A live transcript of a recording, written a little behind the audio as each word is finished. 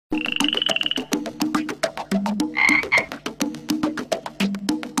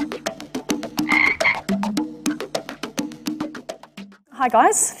Hi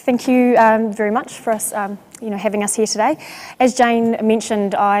guys, thank you very much for us, having us here today. As Jane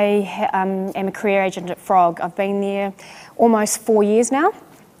mentioned, I am a career agent at Frog. I've been there almost 4 years now,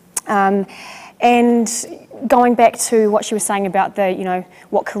 and going back to what she was saying about the,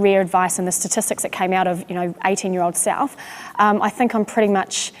 what career advice and the statistics that came out of, 18-year-old South, I think I'm pretty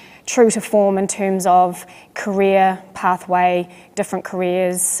much true to form in terms of career pathway, different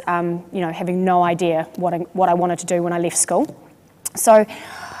careers, having no idea what I wanted to do when I left school. So,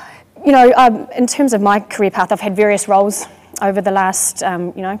 in terms of my career path, I've had various roles over the last,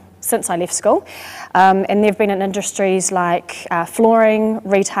 since I left school, and they've been in industries like flooring,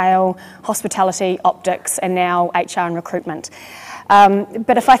 retail, hospitality, optics, and now HR and recruitment.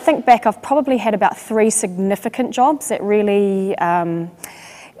 But if I think back, I've probably had about 3 significant jobs that really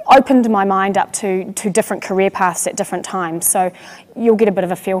opened my mind up to different career paths at different times. So you'll get a bit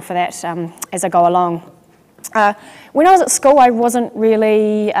of a feel for that as I go along. When I was at school, I wasn't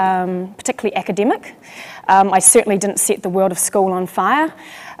really particularly academic. I certainly didn't set the world of school on fire,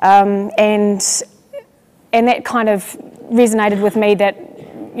 and that kind of resonated with me that,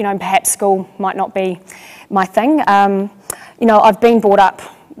 perhaps school might not be my thing. I've been brought up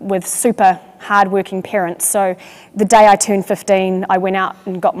with super hard-working parents, so the day I turned 15, I went out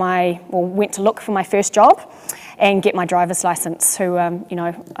and went to look for my first job and get my driver's licence, who,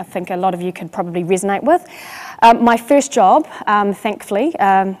 I think a lot of you could probably resonate with. My first job, thankfully,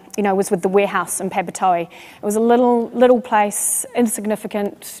 was with the warehouse in Papatoe. It was a little place,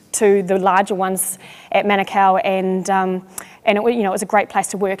 insignificant to the larger ones at Manukau, and it was a great place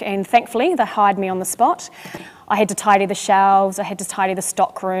to work, and thankfully they hired me on the spot. I had to tidy the shelves, I had to tidy the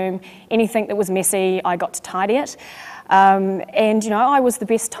stock room, anything that was messy, I got to tidy it. I was the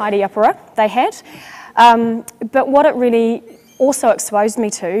best tidy-upper they had. But what it really also exposed me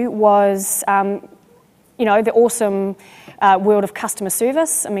to was, the awesome world of customer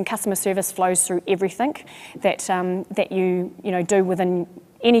service. I mean, customer service flows through everything that you do within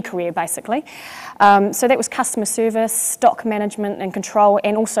any career, basically. So that was customer service, stock management and control,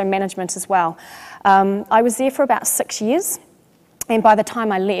 and also management as well. I was there for about 6 years, and by the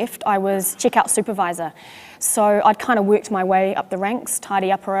time I left, I was checkout supervisor. So I'd kind of worked my way up the ranks,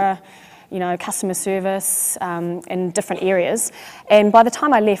 tidy-upper, customer service in different areas. And by the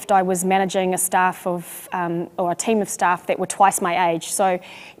time I left, I was managing a staff of, or a team of staff that were twice my age. So,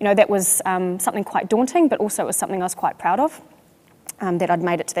 that was something quite daunting, but also it was something I was quite proud of, that I'd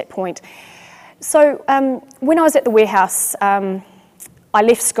made it to that point. So when I was at the warehouse, I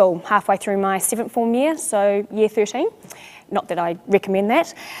left school halfway through my 7th form year, so year 13. Not that I recommend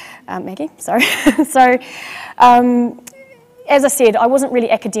that, Maggie, sorry. So, as I said, I wasn't really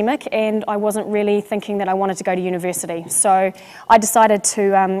academic, and I wasn't really thinking that I wanted to go to university. So I decided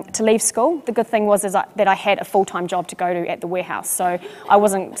to leave school. The good thing was that I had a full-time job to go to at the warehouse, so I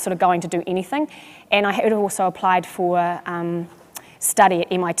wasn't sort of going to do anything. And I had also applied for study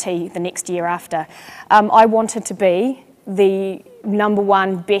at MIT the next year after. I wanted to be the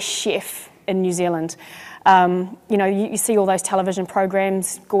 #1 best chef in New Zealand. You see all those television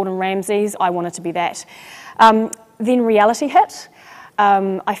programs, Gordon Ramsay's, I wanted to be that. Then reality hit.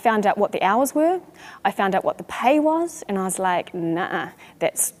 I found out what the hours were, I found out what the pay was, and I was like, nah,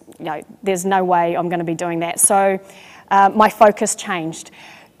 there's no way I'm going to be doing that. So my focus changed.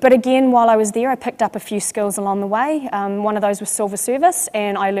 But again, while I was there, I picked up a few skills along the way. One of those was silver service,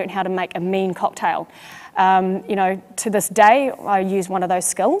 and I learned how to make a mean cocktail. To this day, I use one of those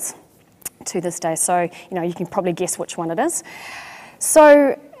skills to this day. So, you can probably guess which one it is.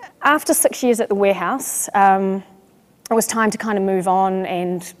 So after 6 years at the warehouse, it was time to kind of move on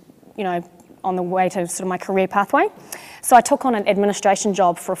and, on the way to sort of my career pathway. So I took on an administration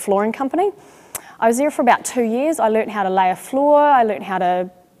job for a flooring company. I was there for about 2 years. I learned how to lay a floor, I learned how to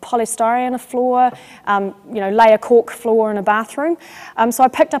polystyrene a floor, lay a cork floor in a bathroom. So I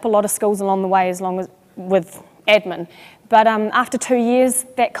picked up a lot of skills along the way with admin. But after 2 years,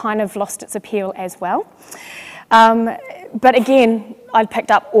 that kind of lost its appeal as well. But again, I'd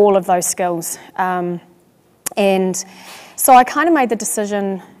picked up all of those skills. And so I kind of made the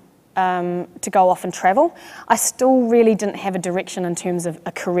decision to go off and travel. I still really didn't have a direction in terms of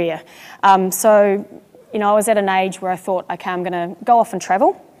a career. So, I was at an age where I thought, okay, I'm going to go off and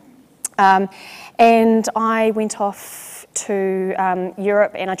travel. And I went off to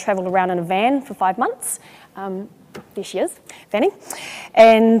Europe, and I travelled around in a van for 5 months. There she is, Fanny.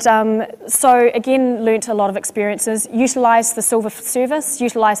 And so again, learnt a lot of experiences, utilised the silver service,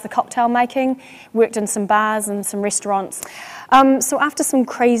 utilised the cocktail making, worked in some bars and some restaurants. So after some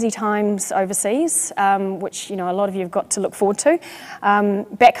crazy times overseas, which a lot of you have got to look forward to,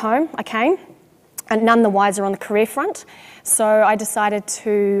 back home I came. and none the wiser on the career front. So I decided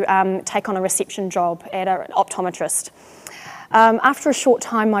to take on a reception job at an optometrist. After a short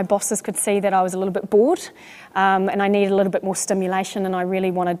time, my bosses could see that I was a little bit bored and I needed a little bit more stimulation, and I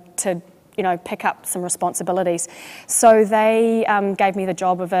really wanted to pick up some responsibilities. So they gave me the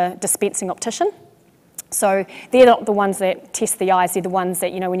job of a dispensing optician. So they're not the ones that test the eyes, they're the ones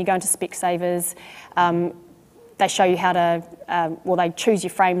that, when you go into Specsavers, they show you how to, they choose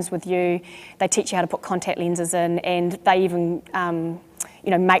your frames with you, they teach you how to put contact lenses in, and they even,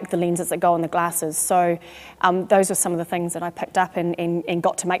 make the lenses that go on the glasses. So those were some of the things that I picked up and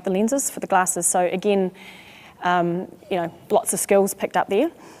got to make the lenses for the glasses. So again, lots of skills picked up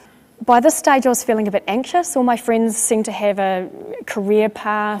there. By this stage, I was feeling a bit anxious. All my friends seemed to have a career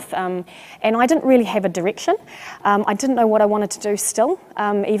path, and I didn't really have a direction. I didn't know what I wanted to do still,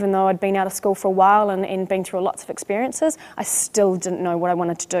 even though I'd been out of school for a while and been through lots of experiences. I still didn't know what I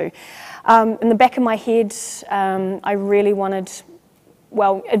wanted to do. In the back of my head, I really wanted,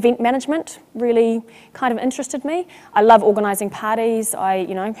 event management really kind of interested me. I love organising parties,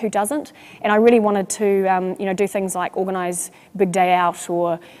 who doesn't? And I really wanted to, do things like organise big day out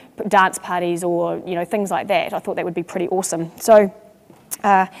or dance parties or, things like that. I thought that would be pretty awesome. So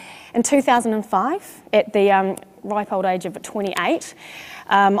in 2005, at the ripe old age of 28,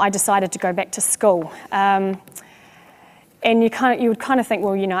 I decided to go back to school. And you would kind of think,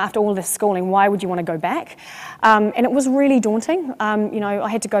 after all this schooling, why would you want to go back? And it was really daunting. I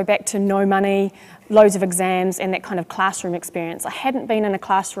had to go back to no money, loads of exams, and that kind of classroom experience. I hadn't been in a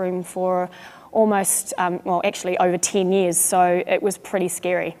classroom for almost, actually over 10 years, so it was pretty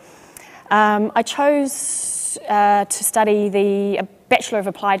scary. I chose to study the Bachelor of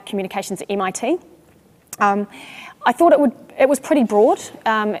Applied Communications at MIT. I thought it was pretty broad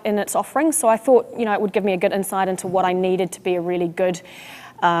in its offering, so I thought it would give me a good insight into what I needed to be a really good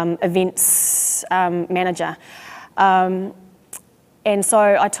events manager. And so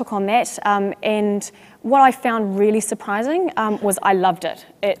I took on that, and what I found really surprising was I loved it.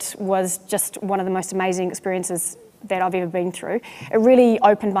 It was just one of the most amazing experiences that I've ever been through. It really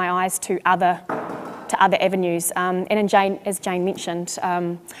opened my eyes to other avenues. And as Jane mentioned,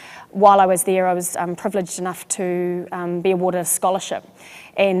 while I was there, I was privileged enough to be awarded a scholarship.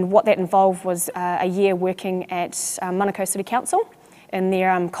 And what that involved was a year working at Manukau City Council in their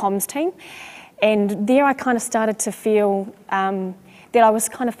comms team. And there I kind of started to feel that I was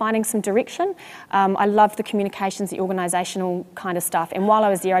kind of finding some direction. I loved the communications, the organisational kind of stuff. And while I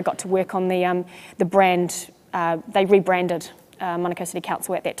was there, I got to work on the brand. They rebranded Manukau City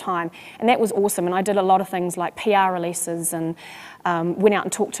Council at that time, and that was awesome. And I did a lot of things like PR releases and went out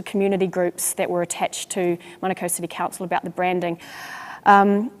and talked to community groups that were attached to Manukau City Council about the branding.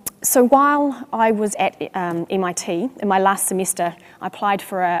 So while I was at MIT, in my last semester, I applied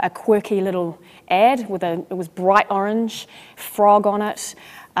for a quirky little ad it was bright orange, frog on it,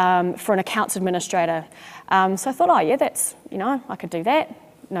 for an accounts administrator. So I thought, oh yeah, that's, I could do that.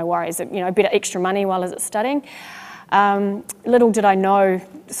 No worries, a bit of extra money while I was studying. Little did I know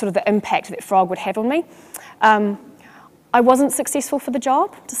sort of the impact that Frog would have on me. I wasn't successful for the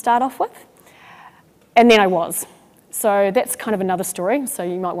job to start off with, and then I was. So that's kind of another story, so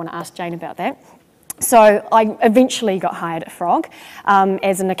you might want to ask Jane about that. So I eventually got hired at Frog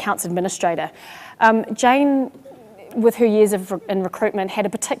as an accounts administrator. Jane, with her years in recruitment, had a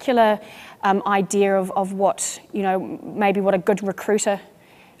particular idea of what, maybe what a good recruiter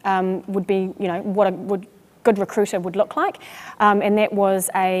would be, what a good recruiter would look like. And that was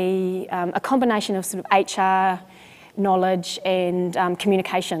a combination of sort of HR knowledge and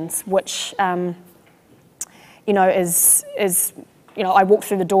communications, which I walked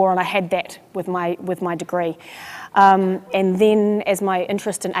through the door and I had that with my degree. And then as my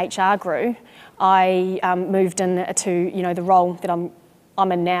interest in HR grew, I moved into the role that I'm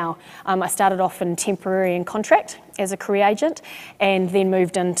in now. I started off in temporary and contract as a career agent, and then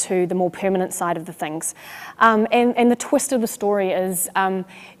moved into the more permanent side of the things. And the twist of the story is, I'm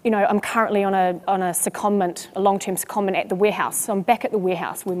currently on a secondment, a long-term secondment at the warehouse. So I'm back at the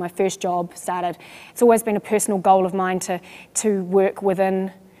warehouse where my first job started. It's always been a personal goal of mine to work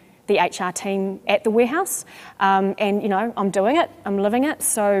within the HR team at the warehouse, and I'm doing it, I'm living it.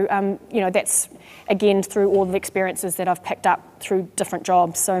 So that's again through all the experiences that I've picked up through different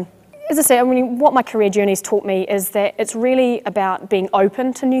jobs. So as I said, what my career journey's taught me is that it's really about being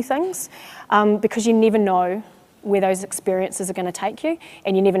open to new things, because you never know where those experiences are going to take you,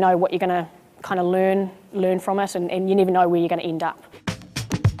 and you never know what you're going to kind of learn from it, and you never know where you're going to end up.